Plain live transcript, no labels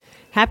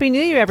Happy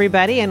New Year,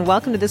 everybody, and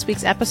welcome to this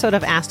week's episode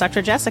of Ask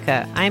Dr.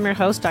 Jessica. I'm your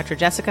host, Dr.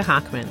 Jessica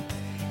Hochman.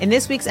 In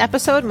this week's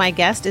episode, my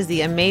guest is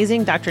the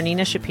amazing Dr.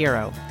 Nina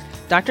Shapiro.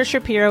 Dr.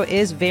 Shapiro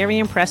is very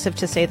impressive,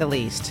 to say the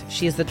least.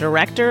 She is the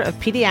director of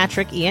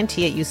pediatric ENT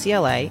at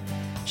UCLA.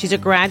 She's a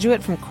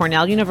graduate from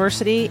Cornell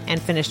University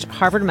and finished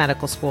Harvard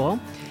Medical School,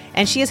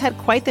 and she has had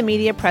quite the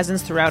media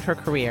presence throughout her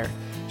career.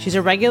 She's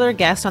a regular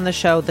guest on the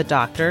show The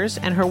Doctors,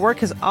 and her work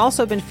has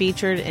also been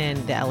featured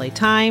in the LA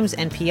Times,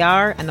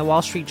 NPR, and the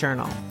Wall Street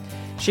Journal.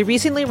 She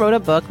recently wrote a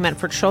book meant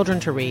for children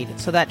to read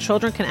so that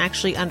children can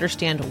actually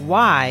understand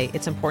why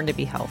it's important to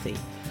be healthy.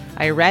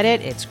 I read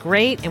it, it's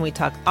great, and we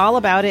talk all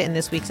about it in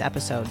this week's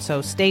episode,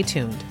 so stay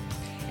tuned.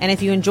 And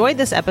if you enjoyed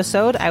this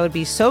episode, I would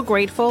be so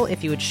grateful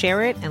if you would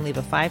share it and leave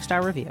a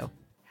 5-star review.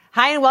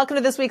 Hi, and welcome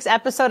to this week's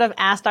episode of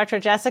Ask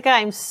Dr. Jessica.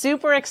 I'm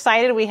super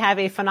excited. We have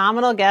a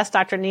phenomenal guest,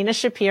 Dr. Nina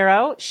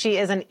Shapiro. She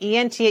is an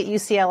ENT at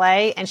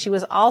UCLA, and she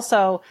was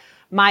also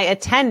my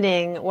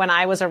attending when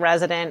I was a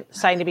resident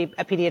studying to be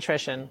a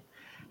pediatrician.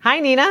 Hi,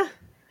 Nina.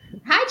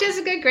 Hi,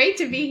 Jessica. Great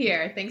to be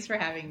here. Thanks for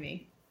having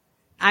me.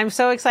 I'm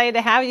so excited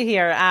to have you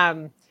here.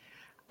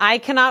 I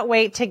cannot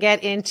wait to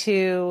get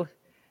into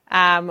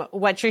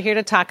what you're here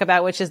to talk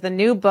about, which is the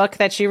new book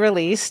that you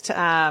released.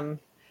 I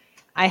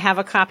have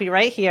a copy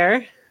right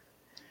here.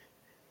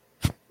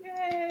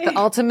 Yay. The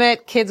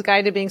Ultimate Kid's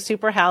Guide to Being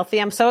Super Healthy.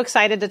 I'm so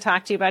excited to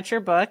talk to you about your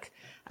book.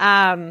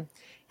 And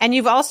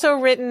you've also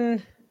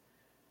written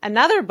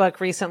another book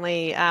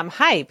recently,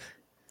 Hype.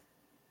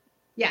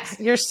 Yes.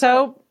 You're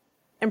so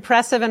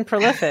impressive and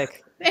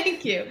prolific.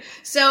 Thank you.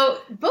 So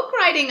book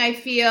writing, I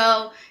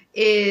feel,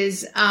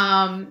 is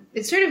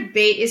it's sort of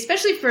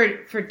especially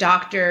for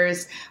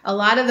doctors. A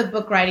lot of the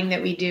book writing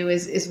that we do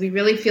is we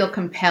really feel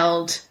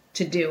compelled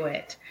to do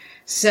it.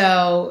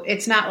 So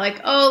it's not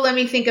like, oh, let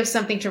me think of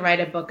something to write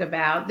a book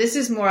about. This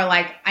is more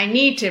like, I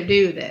need to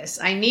do this.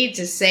 I need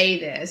to say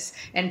this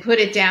and put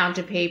it down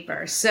to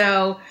paper.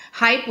 So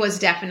Hype was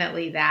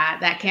definitely that.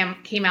 That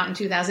came out in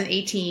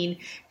 2018,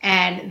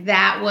 and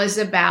that was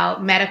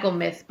about medical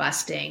myth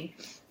busting.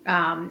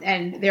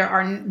 And there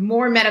are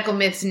more medical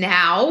myths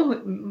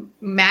now,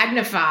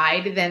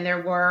 magnified, than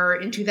there were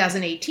in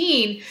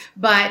 2018.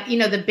 But,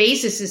 the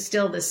basis is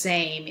still the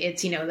same.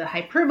 It's, the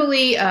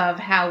hyperbole of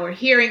how we're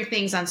hearing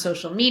things on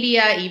social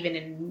media, even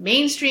in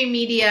mainstream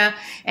media,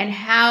 and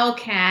how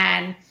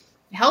can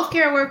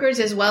healthcare workers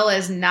as well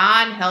as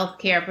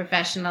non-healthcare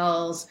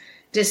professionals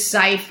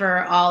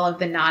decipher all of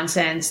the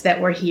nonsense that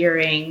we're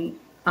hearing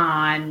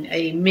on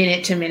a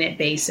minute-to-minute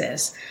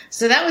basis.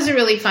 So that was a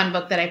really fun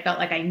book that I felt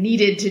like I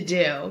needed to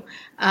do.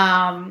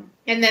 And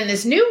then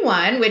this new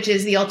one, which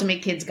is The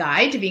Ultimate Kid's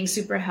Guide to Being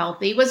Super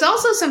Healthy, was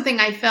also something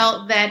I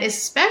felt that,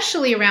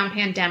 especially around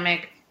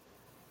pandemic,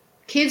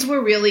 kids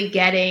were really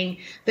getting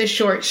the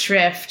short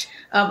shrift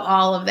of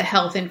all of the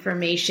health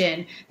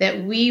information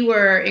that we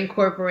were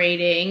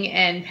incorporating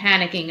and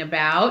panicking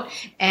about,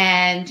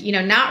 and,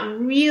 not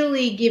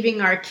really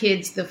giving our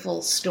kids the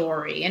full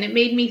story. And it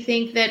made me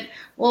think that,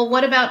 well,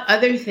 what about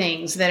other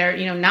things that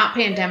are, not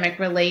pandemic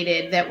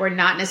related, that we're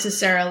not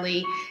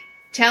necessarily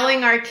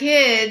telling our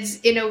kids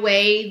in a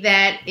way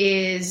that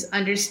is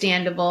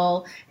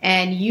understandable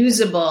and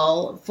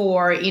usable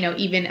for,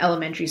 even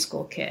elementary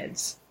school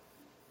kids.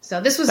 So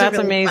this was a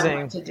really fun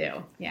one to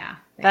do. Yeah.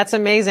 That's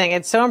amazing.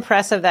 It's so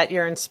impressive that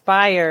you're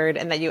inspired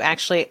and that you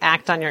actually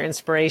act on your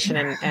inspiration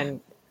and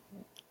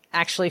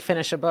actually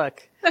finish a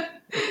book.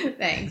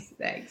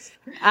 Thanks.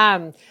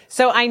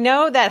 So I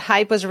know that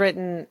Hype was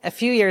written a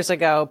few years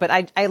ago, but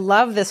I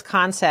love this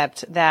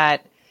concept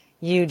that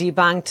you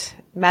debunked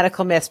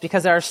medical myths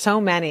because there are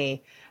so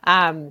many.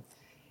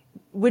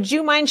 Would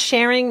you mind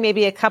sharing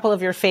maybe a couple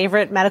of your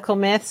favorite medical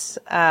myths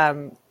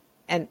and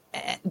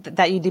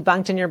that you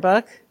debunked in your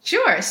book?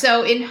 Sure.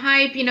 So in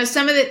Hype,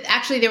 some of it,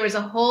 actually, there was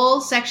a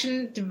whole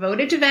section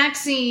devoted to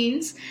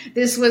vaccines.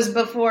 This was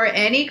before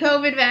any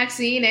COVID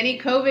vaccine, any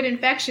COVID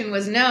infection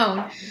was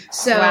known.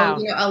 So, wow.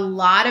 A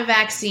lot of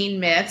vaccine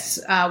myths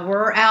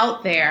were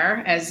out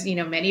there, as,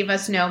 many of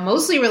us know,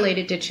 mostly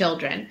related to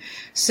children.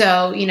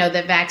 So,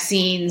 that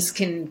vaccines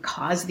can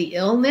cause the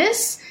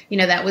illness.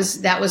 That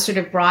was sort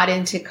of brought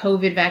into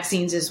COVID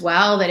vaccines as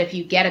well, that if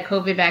you get a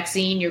COVID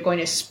vaccine, you're going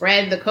to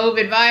spread the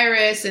COVID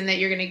virus and that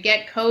you're going to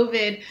get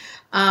COVID.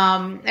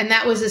 And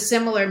that was a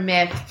similar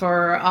myth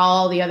for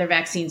all the other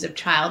vaccines of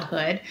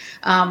childhood,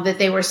 that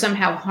they were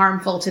somehow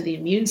harmful to the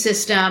immune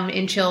system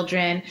in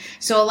children.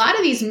 So a lot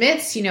of these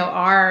myths,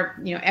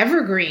 are,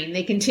 evergreen.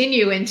 They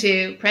continue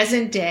into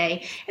present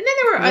day. And then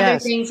there were other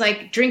things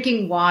like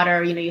drinking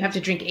water. You have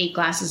to drink 8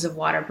 glasses of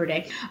water per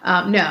day.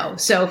 No.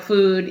 So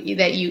food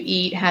that you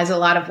eat has a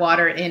lot of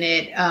water in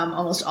it.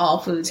 Almost all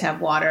foods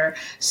have water.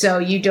 So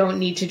you don't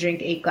need to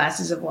drink 8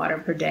 glasses of water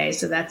per day.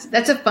 So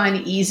that's a fun,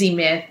 easy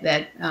myth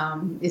that,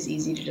 is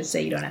easy to just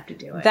say you don't have to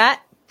do it.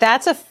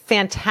 That's a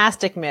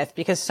fantastic myth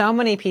because so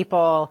many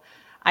people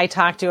I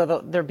talk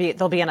to,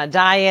 they'll be on a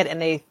diet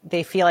and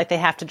they feel like they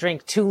have to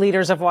drink 2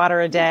 liters of water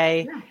a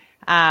day.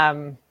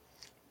 And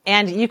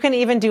you can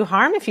even do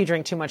harm if you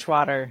drink too much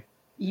water.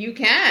 You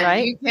can,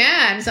 right? You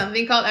can.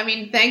 Something called, I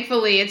mean,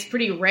 thankfully it's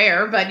pretty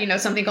rare, but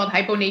something called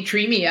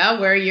hyponatremia,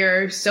 where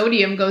your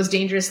sodium goes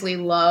dangerously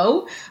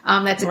low.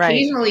 That's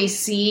occasionally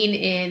seen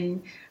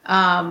in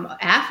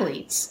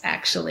athletes,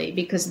 actually,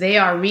 because they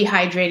are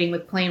rehydrating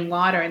with plain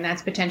water, and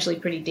that's potentially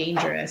pretty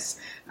dangerous.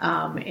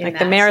 Like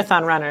the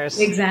marathon runners.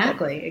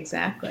 Exactly.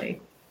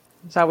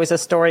 It's always a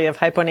story of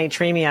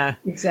hyponatremia.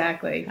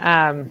 Exactly.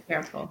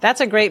 Careful. That's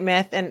a great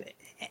myth. And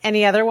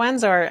any other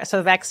ones? Or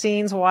so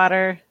vaccines,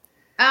 water?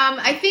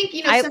 I think,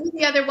 some of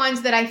the other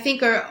ones that I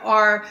think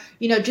are,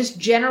 just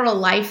general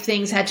life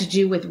things had to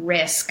do with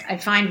risk. I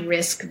find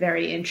risk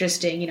very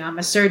interesting. I'm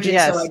a surgeon,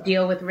 so I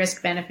deal with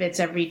risk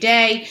benefits every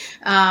day.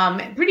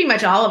 Pretty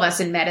much all of us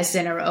in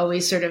medicine are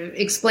always sort of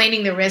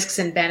explaining the risks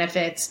and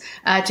benefits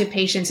to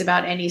patients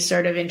about any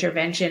sort of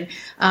intervention.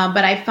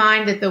 But I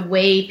find that the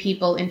way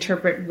people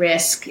interpret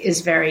risk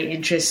is very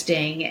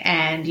interesting,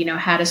 and,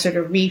 how to sort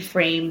of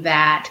reframe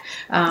that.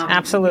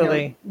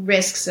 Absolutely.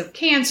 Risks of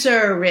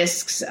cancer,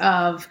 risks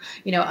of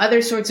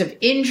other sorts of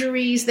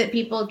injuries that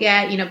people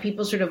get.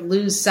 People sort of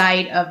lose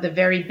sight of the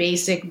very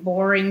basic,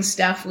 boring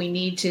stuff we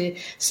need to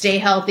stay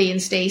healthy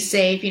and stay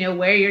safe.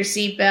 Wear your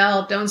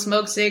seatbelt, don't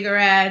smoke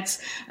cigarettes,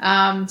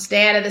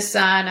 stay out of the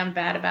sun. I'm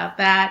bad about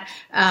that.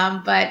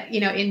 But,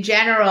 in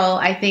general,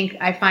 I think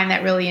I find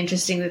that really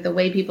interesting, that the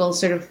way people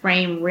sort of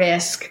frame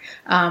risk.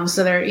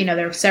 So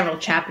there are several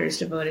chapters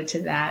devoted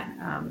to that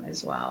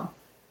as well.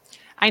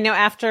 I know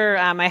after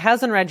my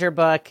husband read your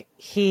book,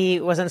 he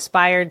was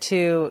inspired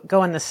to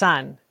go in the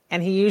sun.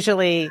 And he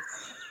usually,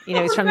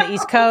 he's from the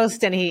East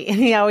Coast, and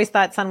he always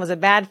thought sun was a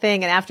bad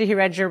thing. And after he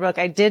read your book,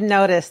 I did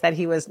notice that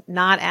he was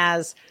not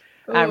as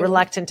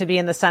reluctant to be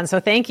in the sun. So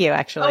thank you,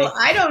 actually. Oh,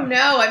 I don't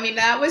know. I mean,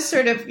 that was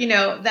sort of,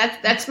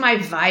 that's my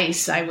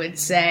vice, I would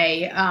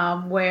say,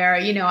 where,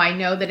 I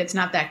know that it's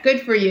not that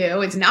good for you.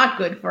 It's not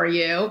good for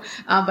you.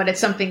 But it's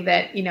something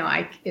that,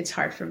 it's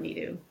hard for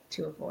me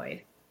to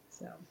avoid.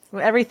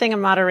 Well, everything in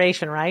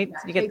moderation, right?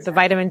 You get the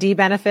vitamin D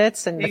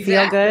benefits and the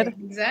feel good.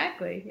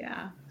 Exactly.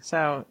 Yeah.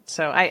 So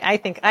I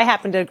think I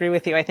happen to agree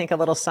with you. I think a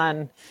little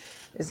sun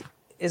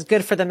is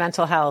good for the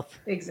mental health.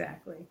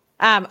 Exactly.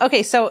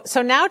 Okay. So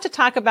now to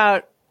talk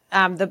about,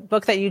 the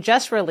book that you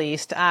just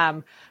released.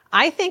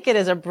 I think it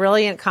is a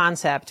brilliant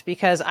concept,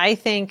 because I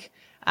think,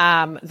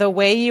 the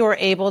way you are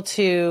able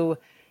to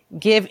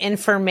give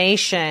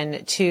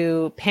information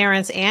to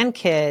parents and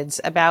kids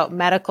about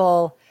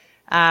medical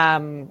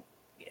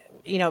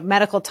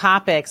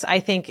topics, I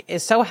think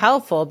is so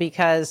helpful,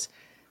 because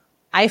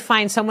I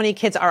find so many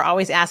kids are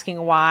always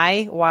asking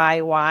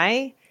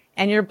why,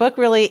 and your book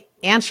really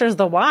answers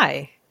the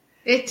why.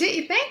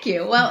 Thank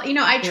you. Well,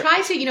 I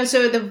try to,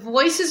 so the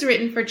voice is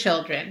written for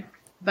children,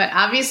 but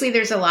obviously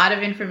there's a lot of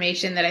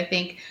information that I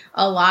think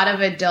a lot of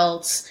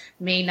adults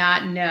may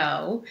not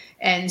know.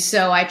 And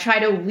so I try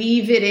to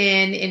weave it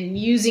in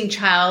using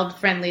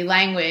child-friendly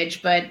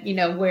language, but,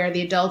 where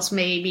the adults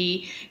may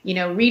be,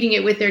 reading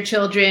it with their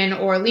children,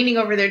 or leaning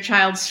over their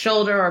child's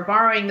shoulder, or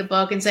borrowing the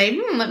book and say,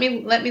 let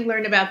me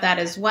learn about that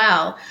as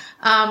well.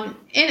 And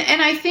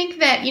I think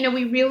that,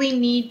 we really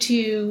need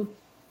to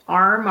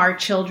arm our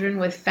children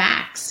with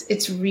facts.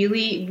 It's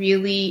really,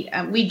 really,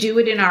 we do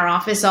it in our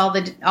office all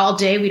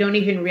day. We don't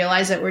even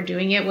realize that we're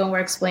doing it when we're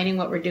explaining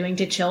what we're doing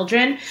to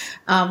children,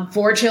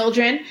 for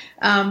children.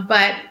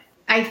 But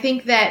I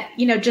think that,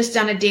 just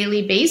on a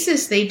daily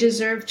basis, they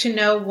deserve to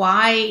know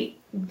why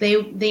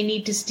they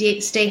need to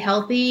stay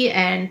healthy,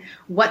 and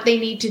what they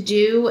need to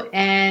do,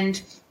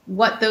 and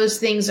what those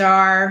things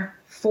are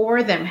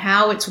for them,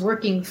 how it's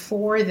working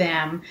for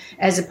them,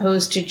 as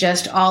opposed to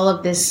just all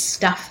of this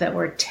stuff that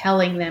we're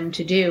telling them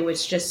to do,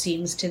 which just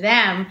seems to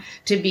them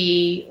to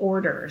be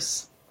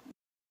orders.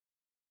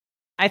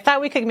 I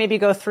thought we could maybe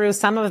go through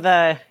some of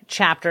the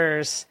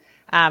chapters,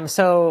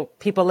 so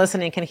people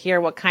listening can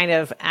hear what kind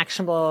of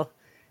actionable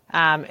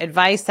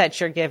advice that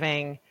you're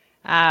giving.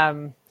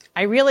 So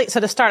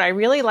to start, I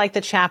really like the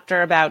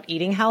chapter about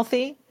eating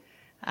healthy.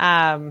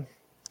 And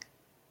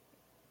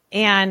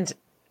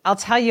I'll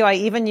tell you, I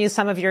even used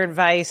some of your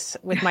advice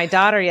with my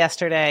daughter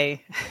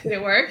yesterday. Did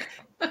it work?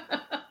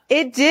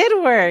 It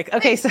did work.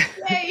 Okay.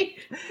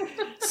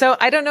 So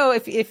I don't know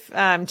if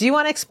do you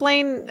want to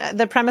explain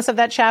the premise of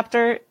that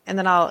chapter, and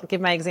then I'll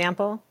give my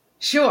example?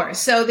 Sure.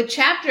 So the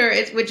chapter,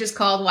 which is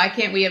called "Why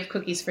Can't We Have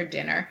Cookies for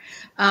Dinner,"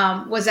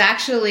 was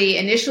actually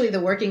initially the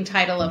working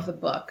title of the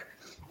book.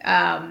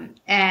 And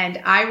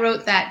I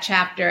wrote that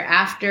chapter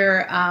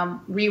after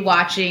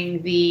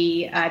rewatching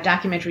the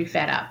documentary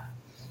Fed Up.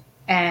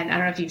 And I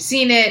don't know if you've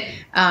seen it.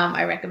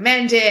 I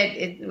recommend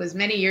it. It was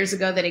many years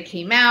ago that it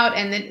came out.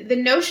 And the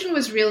notion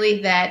was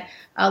really that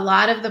a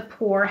lot of the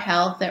poor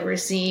health that we're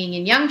seeing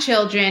in young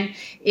children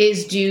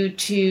is due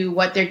to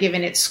what they're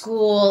given at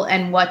school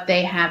and what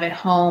they have at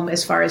home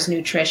as far as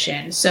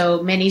nutrition.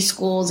 So many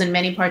schools in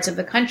many parts of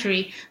the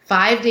country,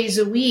 5 days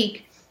a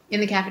week in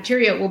the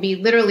cafeteria will be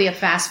literally a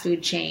fast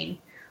food chain.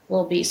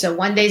 So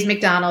one day's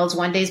McDonald's,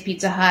 one day's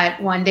Pizza Hut,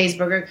 one day's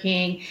Burger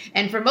King.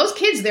 And for most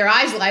kids, their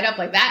eyes light up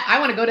like that. I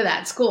want to go to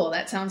that school.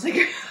 That sounds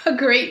like a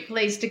great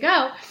place to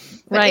go.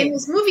 But Right. in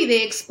this movie,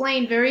 they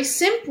explain very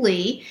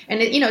simply,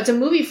 and it's a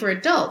movie for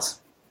adults.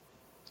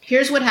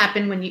 Here's what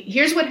happens when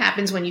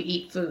you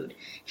eat food.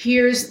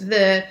 Here's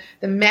the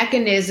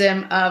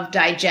mechanism of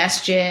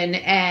digestion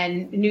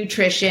and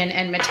nutrition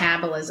and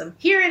metabolism.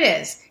 Here it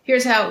is.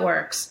 Here's how it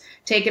works.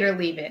 Take it or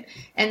leave it.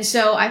 And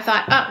so I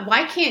thought,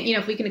 why can't,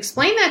 if we can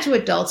explain that to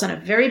adults on a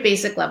very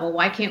basic level,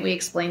 why can't we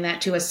explain that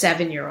to a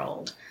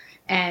 7-year-old?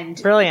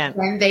 And Brilliant.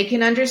 then they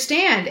can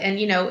understand. And,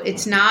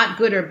 it's not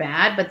good or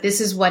bad, but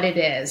this is what it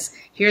is.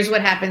 Here's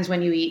what happens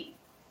when you eat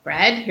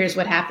bread. Here's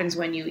what happens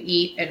when you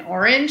eat an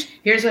orange.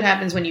 Here's what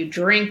happens when you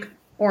drink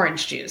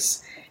orange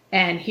juice.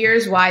 And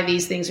here's why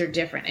these things are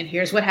different. And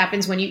here's what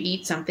happens when you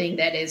eat something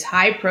that is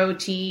high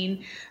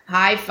protein,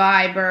 high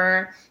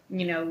fiber,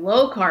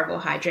 low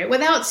carbohydrate,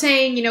 without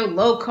saying,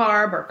 low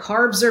carb or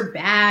carbs are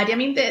bad. I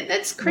mean,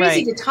 that's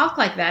crazy to talk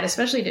like that,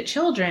 especially to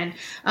children.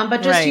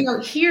 But just,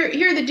 here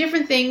are the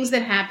different things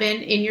that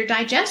happen in your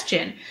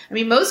digestion. I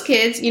mean, most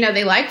kids,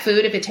 they like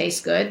food if it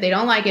tastes good. They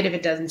don't like it if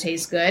it doesn't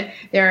taste good.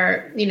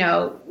 They're,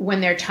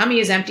 when their tummy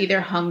is empty,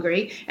 they're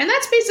hungry. And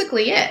that's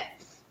basically it.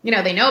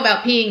 They know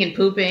about peeing and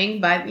pooping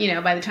by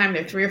the time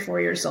they're 3 or 4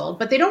 years old,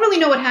 but they don't really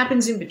know what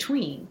happens in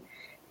between.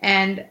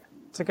 And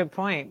it's a good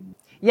point.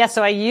 Yeah.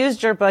 So I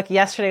used your book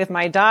yesterday with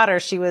my daughter.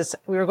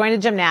 We were going to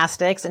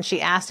gymnastics and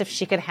she asked if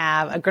she could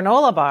have a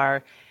granola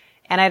bar,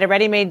 and I had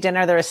already made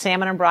dinner. There was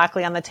salmon and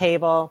broccoli on the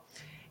table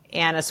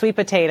and a sweet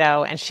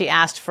potato. And she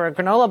asked for a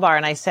granola bar.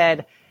 And I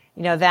said,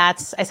 I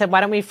said,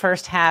 why don't we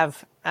first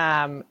have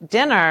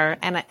dinner?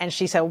 And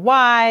she said,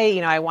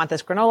 why? I want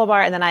this granola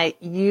bar. And then I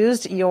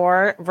used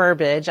your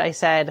verbiage. I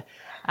said,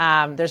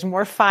 there's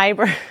more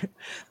fiber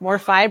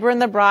in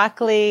the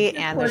broccoli,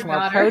 and there's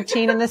more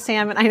protein in the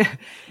salmon.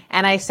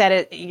 And I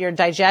said, your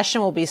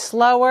digestion will be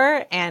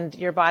slower and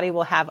your body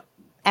will have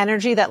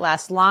energy that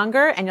lasts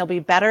longer, and you'll be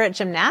better at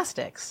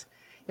gymnastics.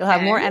 You'll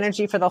have more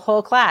energy for the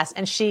whole class.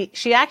 And she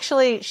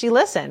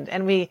listened,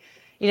 and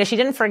she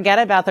didn't forget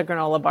about the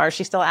granola bar.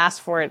 She still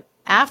asked for it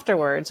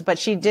afterwards, but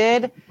she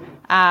did,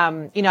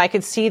 I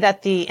could see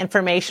that the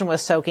information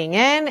was soaking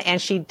in, and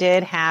she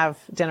did have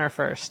dinner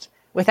first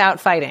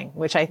without fighting,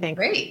 which I think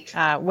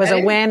was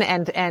a win.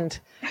 And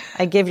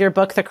I give your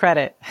book the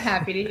credit.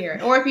 Happy to hear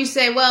it. Or if you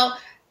say, well,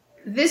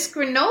 this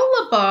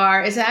granola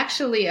bar is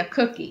actually a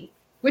cookie,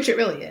 which it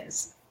really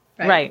is.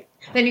 Right.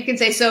 Then you can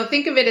say, so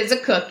think of it as a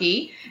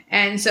cookie.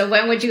 And so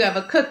when would you have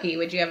a cookie?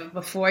 Would you have it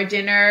before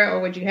dinner, or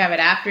would you have it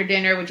after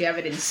dinner? Would you have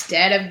it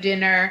instead of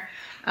dinner?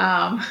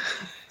 But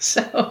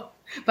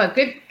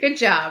good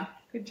job.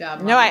 Good job,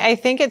 Mom. No, I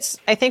think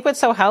what's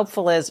so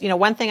helpful is,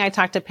 one thing I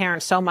talk to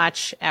parents so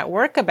much at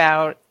work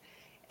about,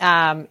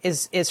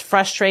 is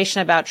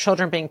frustration about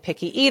children being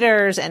picky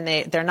eaters, and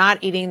they're not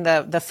eating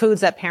the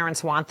foods that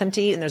parents want them to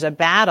eat. And there's a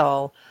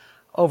battle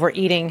over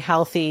eating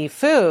healthy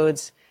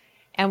foods.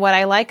 And what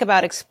I like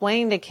about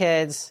explaining to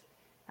kids,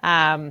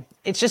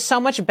 it's just so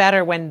much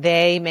better when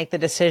they make the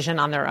decision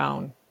on their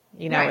own.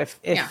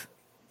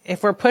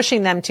 If we're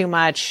pushing them too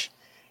much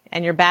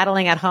and you're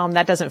battling at home,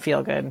 that doesn't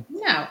feel good.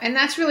 No. And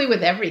that's really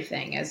with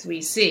everything, as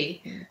we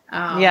see.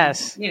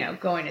 Yes.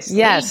 Going to sleep.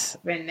 Yes.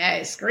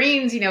 And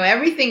screens,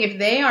 everything, if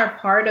they are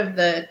part of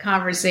the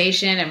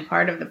conversation and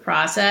part of the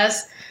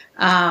process,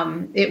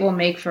 it will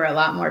make for a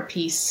lot more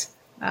peace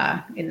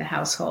in the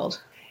household.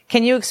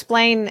 Can you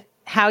explain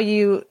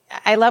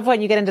I love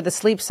when you get into the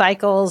sleep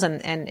cycles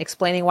and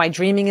explaining why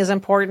dreaming is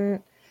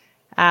important.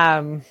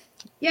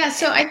 Yeah,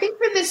 so I think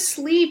for the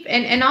sleep,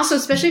 and also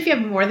especially if you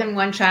have more than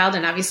one child,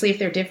 and obviously if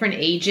they're different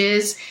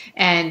ages,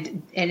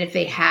 and if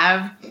they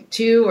have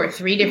 2 or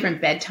 3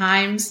 different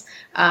bedtimes,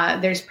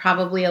 there's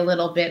probably a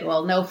little bit,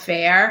 no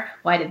fair.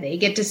 Why did they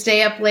get to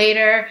stay up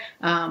later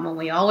when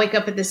we all wake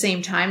up at the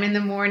same time in the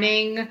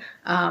morning?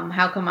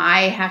 How come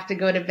I have to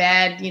go to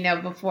bed,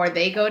 before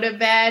they go to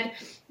bed?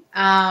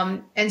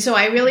 And so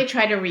I really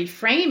try to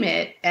reframe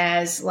it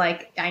as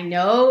like, I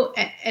know,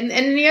 and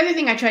the other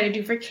thing I try to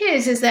do for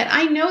kids is that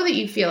I know that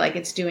you feel like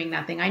it's doing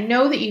nothing. I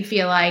know that you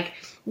feel like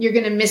you're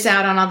going to miss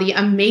out on all the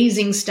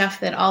amazing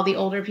stuff that all the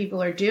older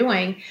people are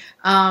doing.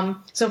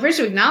 So first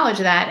to acknowledge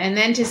that, and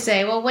then to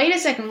say, well, wait a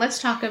second, let's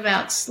talk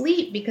about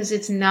sleep, because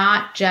it's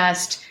not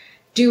just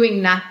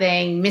doing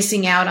nothing,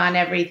 missing out on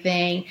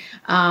everything,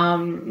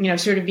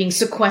 sort of being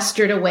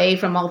sequestered away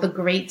from all the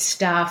great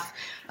stuff.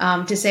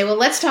 To say, well,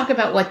 let's talk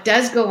about what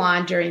does go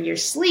on during your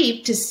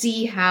sleep to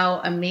see how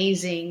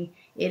amazing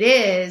it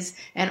is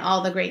and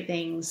all the great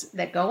things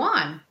that go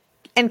on.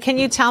 And can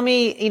you tell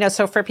me,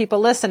 so for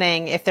people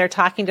listening, if they're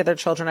talking to their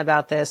children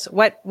about this,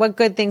 what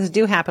good things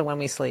do happen when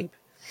we sleep?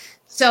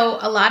 So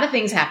a lot of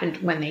things happen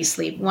when they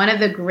sleep. One of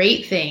the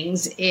great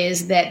things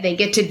is that they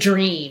get to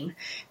dream.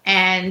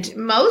 And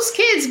most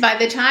kids, by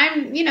the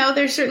time,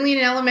 they're certainly in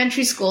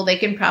elementary school, they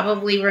can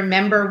probably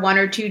remember 1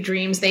 or 2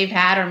 dreams they've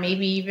had, or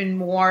maybe even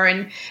more.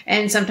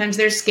 And sometimes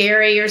they're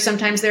scary, or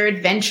sometimes they're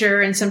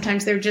adventure, and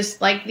sometimes they're just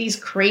like these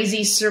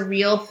crazy,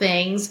 surreal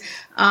things.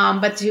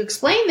 But to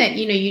explain that,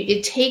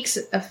 it takes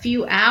a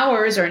few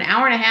hours, or an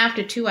hour and a half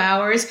to 2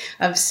 hours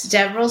of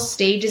several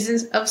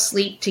stages of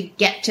sleep to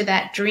get to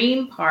that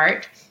dream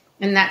part.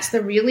 And that's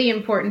the really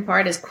important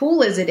part. As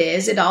cool as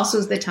it also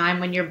is the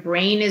time when your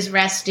brain is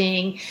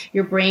resting,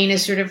 your brain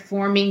is sort of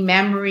forming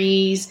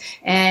memories,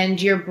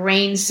 and your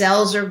brain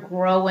cells are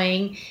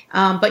growing.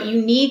 But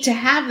you need to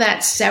have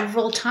that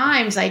several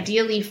times,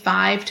 ideally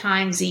 5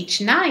 times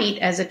each night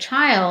as a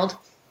child,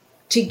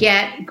 to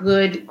get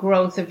good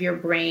growth of your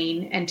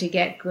brain and to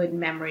get good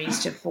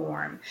memories to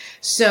form.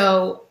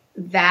 So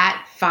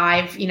that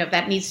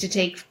that needs to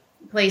take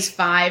place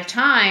 5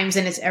 times,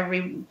 and it's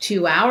every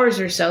 2 hours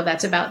or so.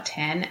 That's about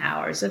 10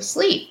 hours of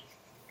sleep.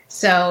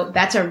 So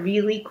that's a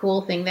really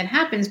cool thing that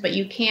happens, but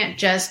you can't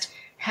just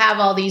have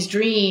all these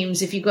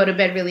dreams. If you go to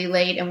bed really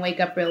late and wake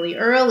up really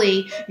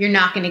early, you're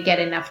not going to get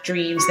enough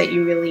dreams that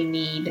you really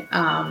need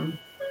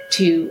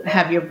to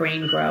have your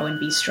brain grow and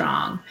be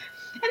strong.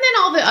 And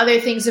then all the other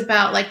things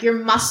about like your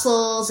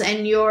muscles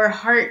and your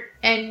heart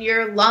and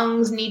your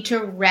lungs need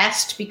to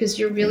rest because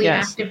you're really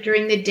active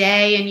during the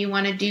day and you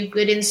want to do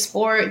well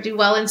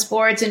in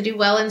sports and do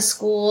well in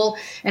school.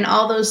 And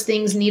all those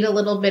things need a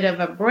little bit of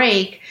a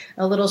break,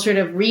 a little sort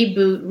of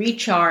reboot,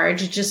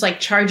 recharge, just like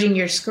charging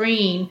your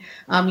screen.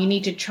 You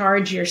need to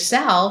charge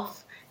yourself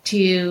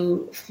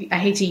I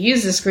hate to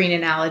use the screen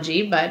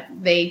analogy, but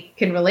they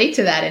can relate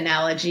to that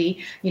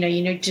analogy. You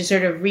need to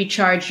sort of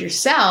recharge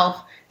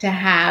yourself to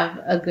have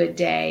a good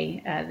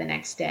day the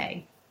next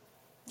day.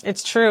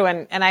 It's true.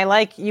 And I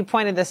like you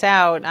pointed this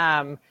out,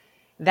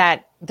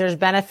 that there's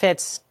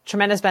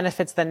tremendous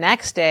benefits the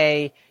next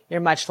day.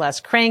 You're much less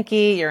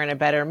cranky. You're in a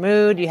better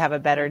mood. You have a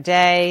better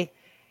day.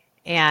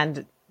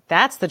 And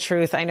that's the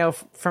truth. I know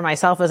for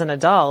myself as an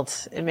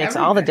adult, it makes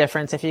all the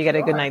difference if you get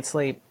a good night's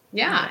sleep.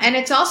 Yeah. And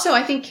it's also,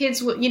 I think kids,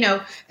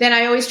 then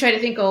I always try to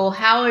think,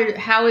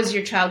 how is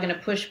your child going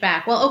to push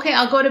back? Well, okay,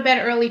 I'll go to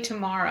bed early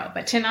tomorrow,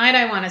 but tonight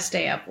I want to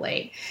stay up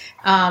late.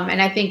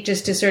 And I think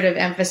just to sort of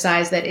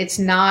emphasize that it's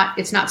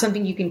not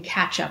something you can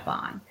catch up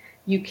on.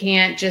 You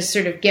can't just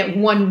sort of get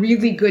one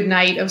really good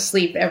night of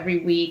sleep every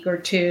week or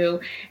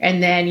two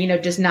and then,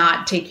 just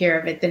not take care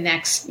of it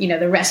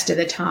the rest of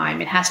the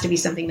time. It has to be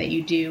something that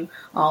you do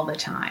all the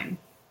time.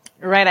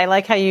 Right. I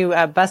like how you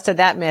busted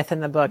that myth in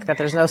the book, that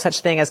there's no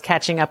such thing as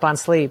catching up on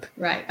sleep.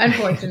 Right.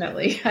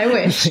 Unfortunately. I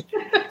wish.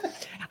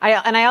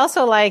 I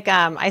also like,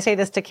 I say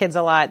this to kids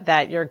a lot,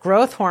 that your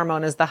growth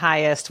hormone is the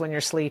highest when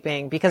you're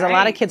sleeping, because a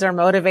lot of kids are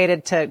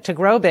motivated to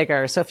grow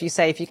bigger. So if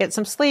you get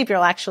some sleep,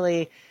 you'll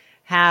actually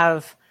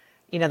have,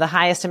 the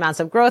highest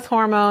amounts of growth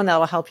hormone that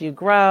will help you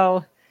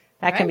grow.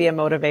 That can be a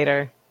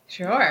motivator.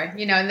 Sure.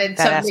 And then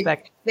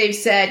they've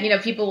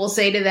said, people will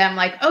say to them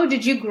like, oh,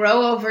 did you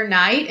grow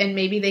overnight? And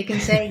maybe they can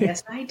say,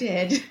 yes, I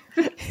did.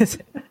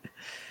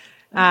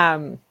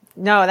 No,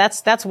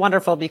 that's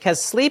wonderful,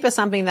 because sleep is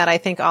something that I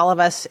think all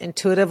of us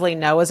intuitively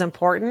know is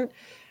important,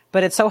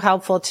 but it's so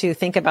helpful to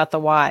think about the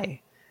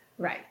why.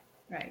 Right.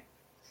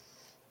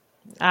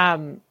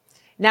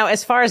 Now,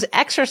 as far as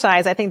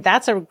exercise, I think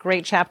that's a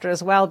great chapter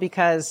as well,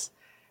 because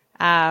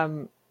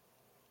I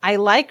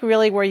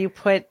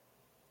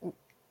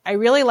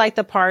really like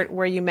the part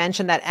where you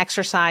mentioned that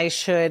exercise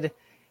should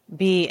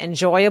be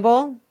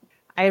enjoyable.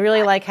 I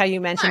really like how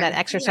you mentioned that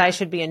exercise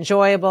should be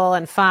enjoyable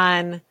and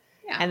fun,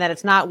 and that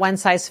it's not one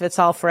size fits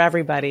all for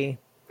everybody.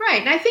 Right.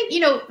 And I think,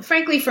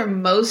 frankly, for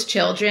most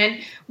children,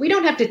 we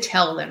don't have to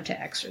tell them to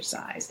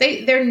exercise.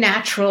 They're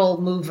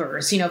natural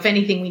movers. If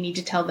anything, we need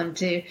to tell them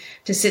to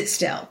sit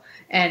still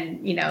and,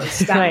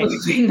 stop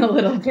moving a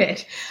little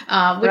bit,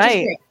 which is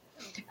great.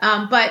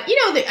 But,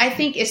 I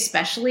think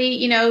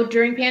especially,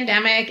 during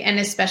pandemic, and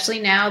especially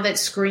now that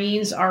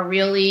screens are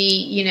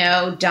really,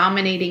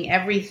 dominating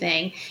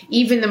everything,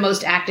 even the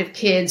most active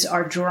kids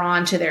are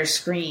drawn to their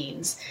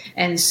screens.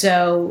 And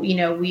so,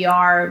 we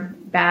are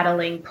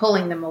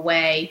pulling them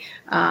away,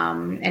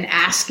 and not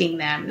asking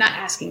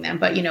them,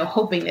 but,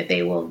 hoping that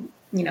they will,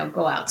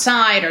 go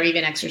outside or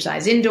even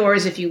exercise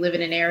indoors if you live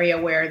in an area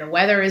where the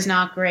weather is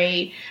not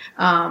great.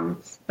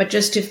 But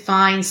just to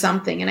find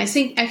something. And I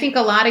think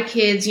a lot of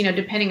kids,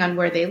 depending on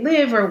where they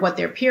live or what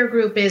their peer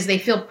group is, they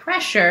feel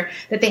pressure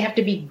that they have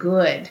to be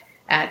good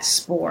at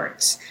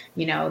sports.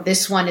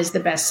 This one is the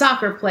best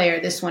soccer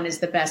player. This one is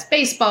the best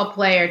baseball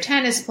player,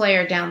 tennis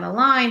player down the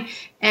line.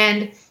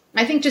 And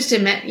I think just to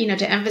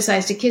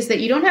emphasize to kids that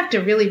you don't have to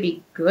really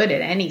be good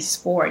at any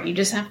sport. You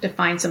just have to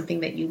find something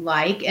that you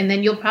like, and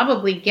then you'll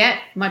probably get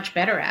much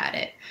better at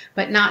it.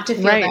 But not to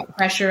feel that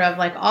pressure of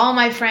like, all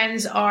my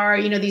friends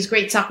are, these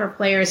great soccer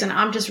players, and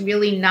I'm just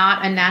really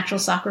not a natural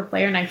soccer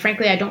player. And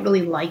frankly, I don't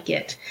really like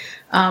it.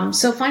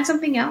 So find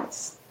something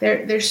else.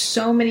 There's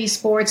so many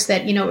sports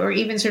that, or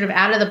even sort of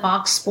out of the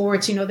box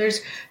sports,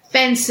 there's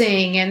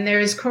fencing and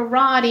there's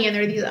karate and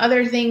there are these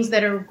other things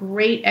that are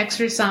great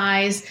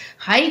exercise,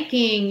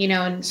 hiking,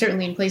 and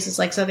certainly in places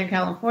like Southern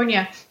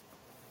California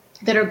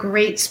that are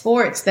great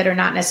sports that are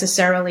not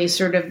necessarily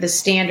sort of the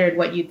standard,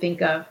 what you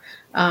think of,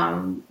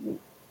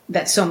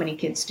 that so many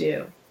kids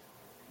do.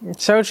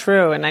 It's so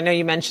true. And I know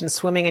you mentioned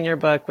swimming in your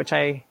book,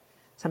 something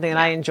that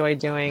I enjoy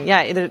doing.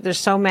 Yeah. There's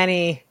so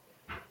many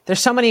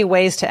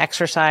ways to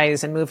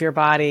exercise and move your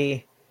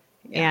body.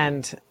 Yeah.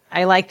 And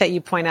I like that you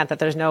point out that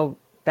there's no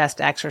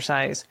best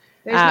exercise.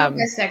 There's no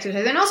best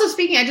exercise. And also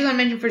speaking, I just want to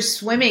mention for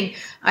swimming,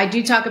 I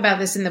do talk about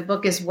this in the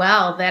book as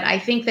well, that I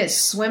think that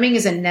swimming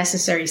is a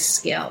necessary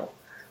skill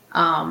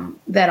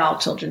that all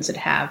children should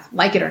have,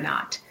 like it or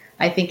not.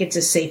 I think it's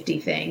a safety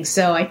thing.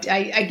 So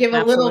I give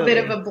a little bit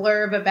of a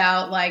blurb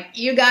about like,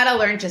 you got to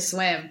learn to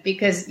swim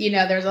because,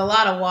 there's a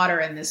lot of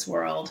water in this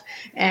world.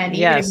 And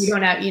even if you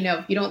don't have,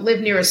 if you don't live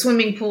near a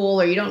swimming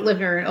pool or you don't live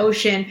near an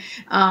ocean,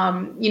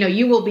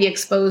 you will be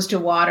exposed to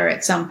water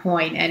at some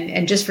point.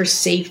 And just for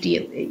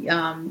safety,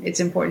 it's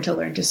important to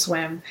learn to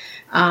swim.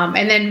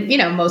 And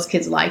then, most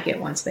kids like it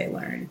once they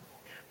learn.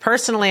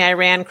 Personally, I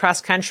ran cross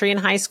country in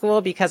high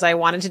school because I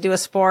wanted to do a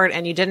sport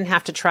and you didn't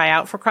have to try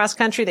out for cross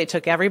country. They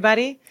took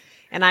everybody.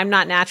 And I'm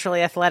not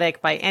naturally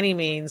athletic by any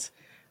means.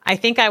 I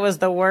think I was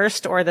the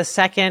worst or the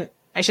second,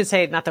 I should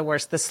say not the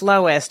worst, the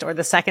slowest or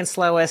the second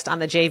slowest on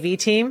the JV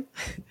team.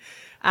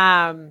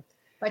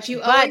 But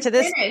you always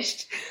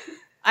finished.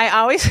 I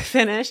always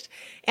finished.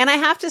 And I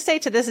have to say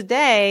to this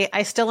day,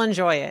 I still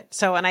enjoy it.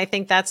 So, and I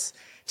think that's,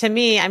 to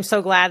me, I'm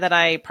so glad that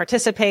I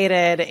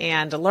participated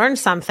and learned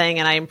something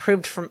and I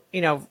improved from,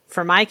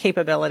 for my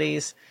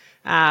capabilities.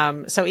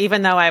 So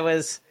even though I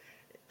was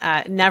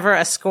never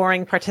a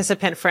scoring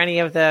participant for any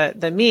of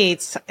the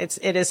meets,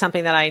 it is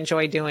something that I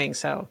enjoy doing.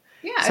 So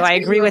I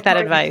agree with that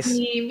advice.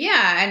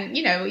 Yeah. And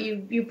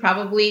you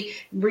probably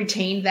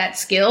retained that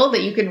skill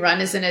that you can run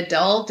as an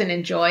adult and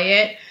enjoy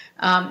it.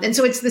 And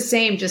so it's the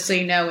same, just so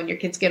you know, when your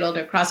kids get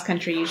older, cross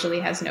country usually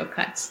has no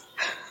cuts.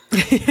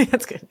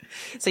 That's good.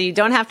 So you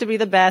don't have to be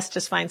the best,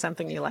 just find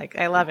something you like.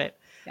 I love it.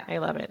 Yeah. I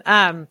love it.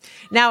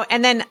 Now,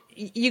 and then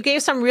you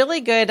gave some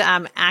really good,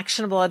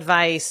 actionable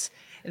advice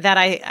that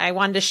I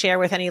wanted to share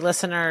with any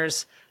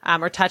listeners,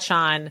 or touch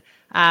on,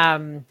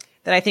 that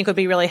I think would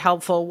be really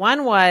helpful.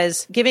 One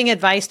was giving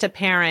advice to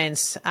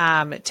parents,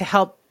 to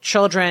help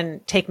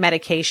children take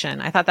medication.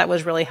 I thought that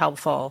was really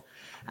helpful.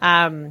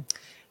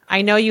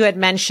 I know you had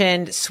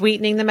mentioned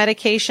sweetening the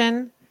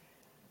medication.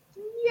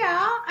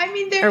 Yeah. I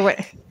mean,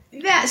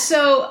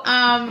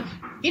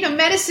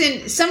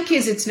 medicine, some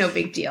kids, it's no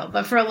big deal,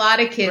 but for a lot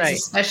of kids, right,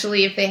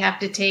 especially if they have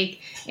to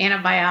take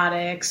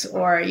antibiotics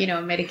or,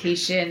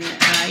 medication,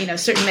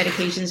 certain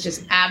medications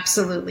just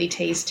absolutely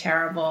taste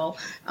terrible.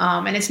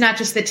 And it's not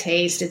just the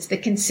taste, it's the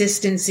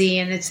consistency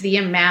and it's the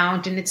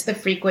amount and it's the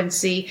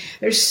frequency.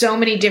 There's so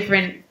many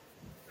different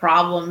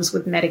problems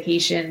with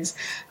medications,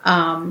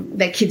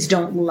 that kids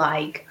don't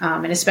like,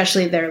 and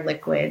especially their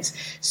liquids.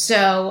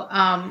 So,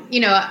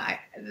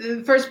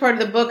 the first part of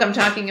the book, I'm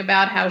talking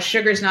about how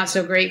sugar's not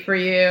so great for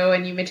you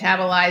and you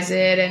metabolize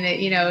it and it,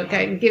 it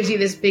kind of gives you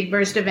this big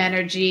burst of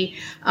energy.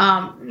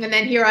 And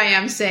then here I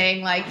am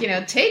saying like,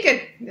 take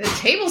a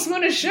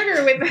tablespoon of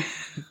sugar with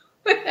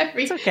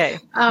every, it's okay.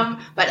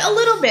 But a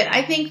little bit.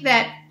 I think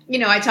that,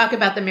 I talk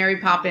about the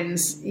Mary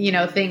Poppins,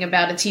 thing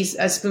about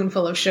a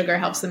spoonful of sugar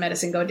helps the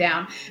medicine go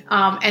down.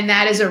 And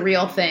that is a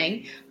real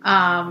thing.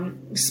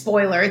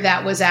 Spoiler,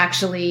 that was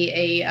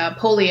actually an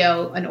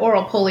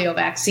oral polio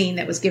vaccine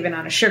that was given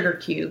on a sugar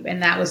cube.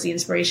 And that was the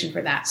inspiration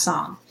for that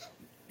song.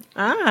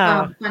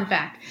 Fun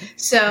fact.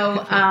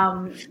 So,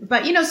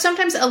 but,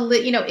 sometimes,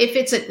 if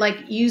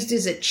it's used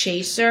as a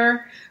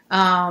chaser,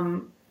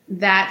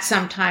 that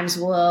sometimes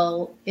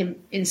will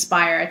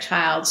inspire a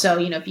child. So,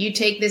 if you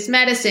take this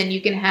medicine,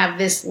 you can have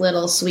this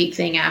little sweet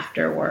thing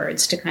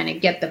afterwards to kind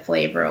of get the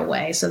flavor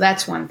away. So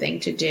that's one thing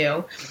to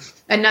do.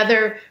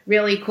 Another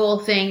really cool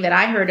thing that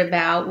I heard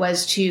about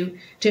was to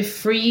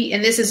freeze,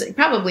 and this is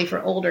probably for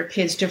older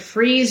kids, to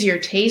freeze your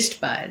taste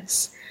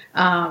buds.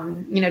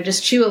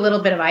 Just chew a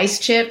little bit of ice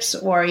chips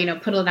or,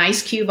 put an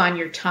ice cube on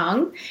your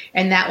tongue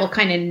and that will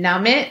kind of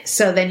numb it.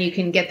 So then you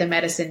can get the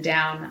medicine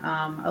down,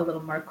 a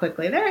little more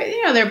quickly. There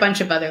are a bunch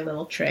of other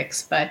little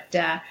tricks, but,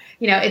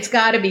 it's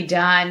got to be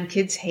done.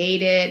 Kids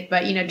hate it,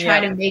 but,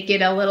 try to make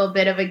it a little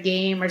bit of a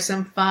game or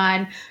some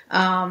fun.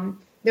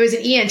 There was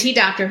an ENT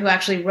doctor who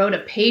actually wrote a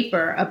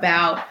paper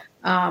about,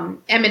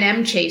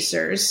 M&M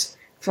chasers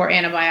for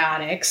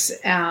antibiotics,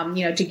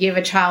 to give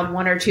a child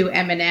one or two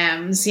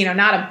M&Ms,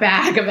 not a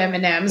bag of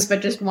M&Ms,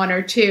 but just one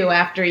or two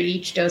after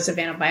each dose of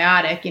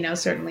antibiotic,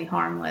 certainly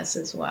harmless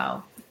as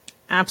well.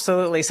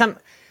 Absolutely. Some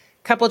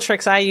couple of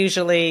tricks I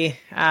usually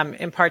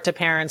impart to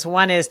parents.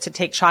 One is to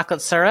take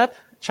chocolate syrup.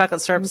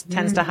 Chocolate syrup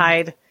tends to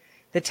hide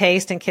the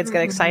taste and kids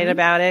get excited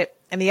about it.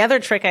 And the other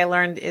trick I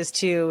learned is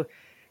to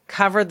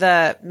cover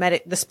the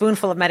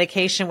spoonful of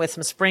medication with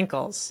some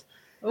sprinkles.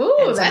 Ooh,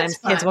 and sometimes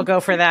kids will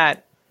go for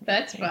that.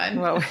 That's fun.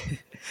 Well,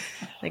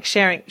 like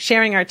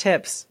sharing our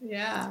tips.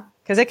 Yeah.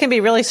 Because it can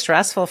be really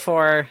stressful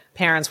for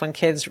parents when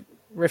kids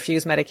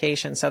refuse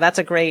medication. So that's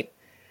it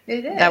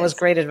is. That was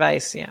great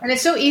advice. Yeah. And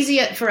it's so easy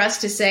for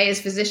us to say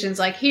as physicians,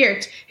 like,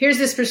 here's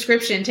this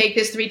prescription, take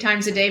this 3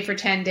 times a day for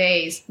 10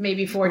 days,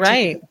 maybe 14.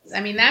 Right.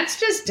 I mean, that's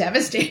just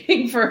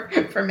devastating for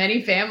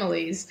many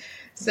families.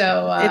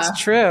 So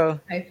it's true.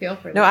 I feel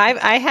for that. No,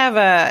 I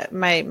have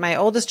my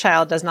oldest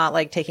child does not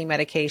like taking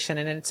medication,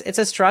 and it's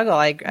a struggle.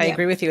 I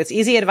agree with you. It's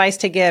easy advice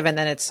to give, and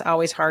then it's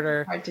always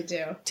hard to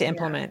do to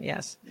implement. Yeah.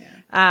 Yes.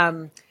 Yeah.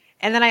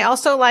 And then I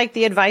also like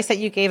the advice that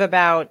you gave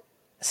about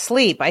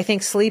sleep. I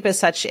think sleep is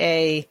such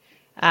a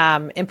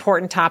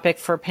important topic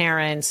for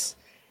parents.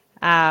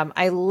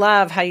 I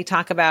love how you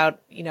talk about,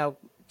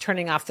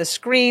 turning off the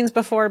screens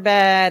before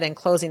bed and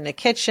closing the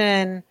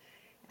kitchen,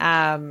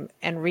 and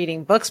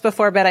reading books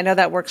before bed. I know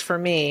that works for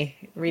me.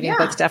 Reading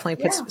books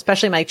definitely puts,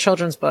 especially my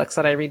children's books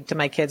that I read to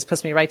my kids,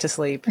 puts me right to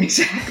sleep.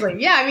 Exactly.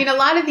 Yeah. I mean, a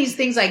lot of these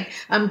things, like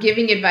I'm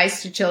giving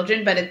advice to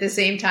children, but at the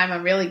same time,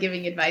 I'm really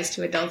giving advice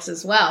to adults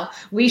as well.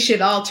 We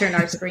should all turn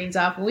our screens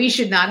off. We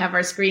should not have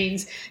our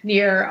screens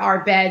near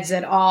our beds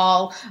at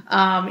all.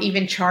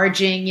 Even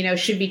charging,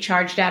 should be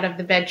charged out of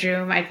the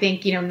bedroom. I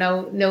think,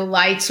 no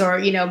lights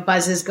or,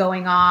 buzzes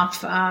going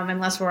off,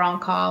 unless we're on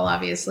call,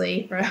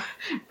 obviously,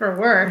 for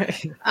work.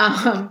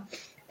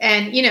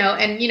 And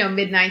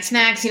midnight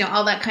snacks,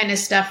 all that kind of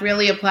stuff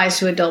really applies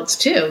to adults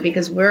too,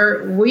 because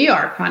we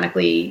are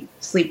chronically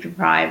sleep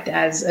deprived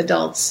as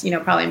adults,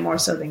 probably more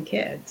so than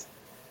kids.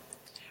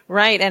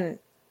 Right. And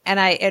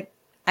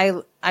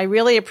I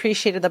really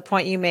appreciated the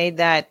point you made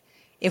that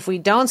if we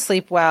don't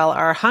sleep well,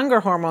 our hunger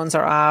hormones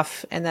are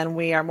off, and then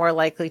we are more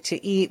likely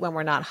to eat when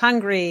we're not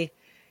hungry.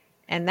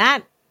 And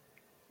that,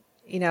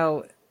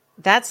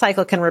 that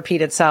cycle can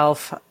repeat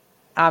itself,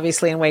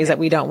 obviously, in ways that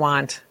we don't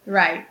want.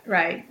 Right.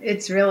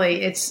 It's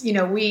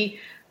we,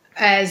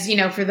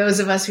 as, for those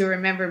of us who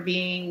remember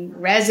being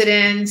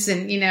residents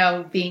and,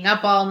 being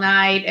up all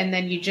night, and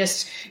then you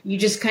just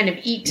kind of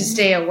eat to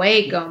stay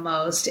awake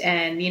almost.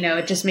 And,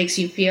 it just makes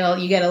you feel,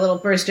 you get a little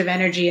burst of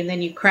energy and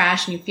then you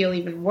crash and you feel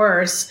even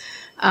worse.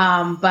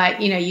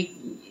 But,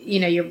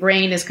 your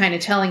brain is kind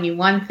of telling you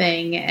one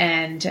thing,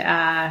 and,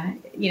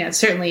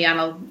 certainly on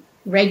a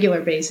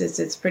regular basis,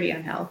 it's pretty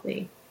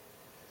unhealthy.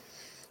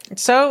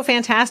 So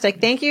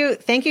fantastic. Thank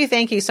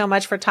you so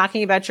much for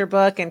talking about your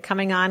book and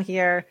coming on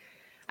here.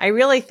 I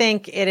really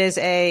think it is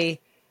a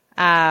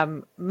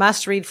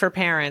must read for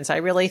parents. I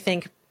really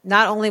think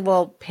not only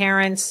will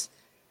parents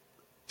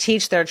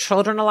teach their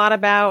children a lot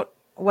about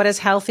what is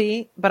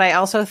healthy, but I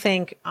also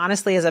think,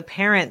 honestly, as a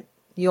parent,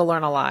 you'll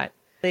learn a lot.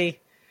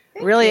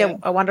 Really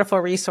a wonderful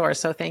resource.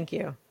 So thank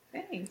you.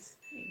 Thanks.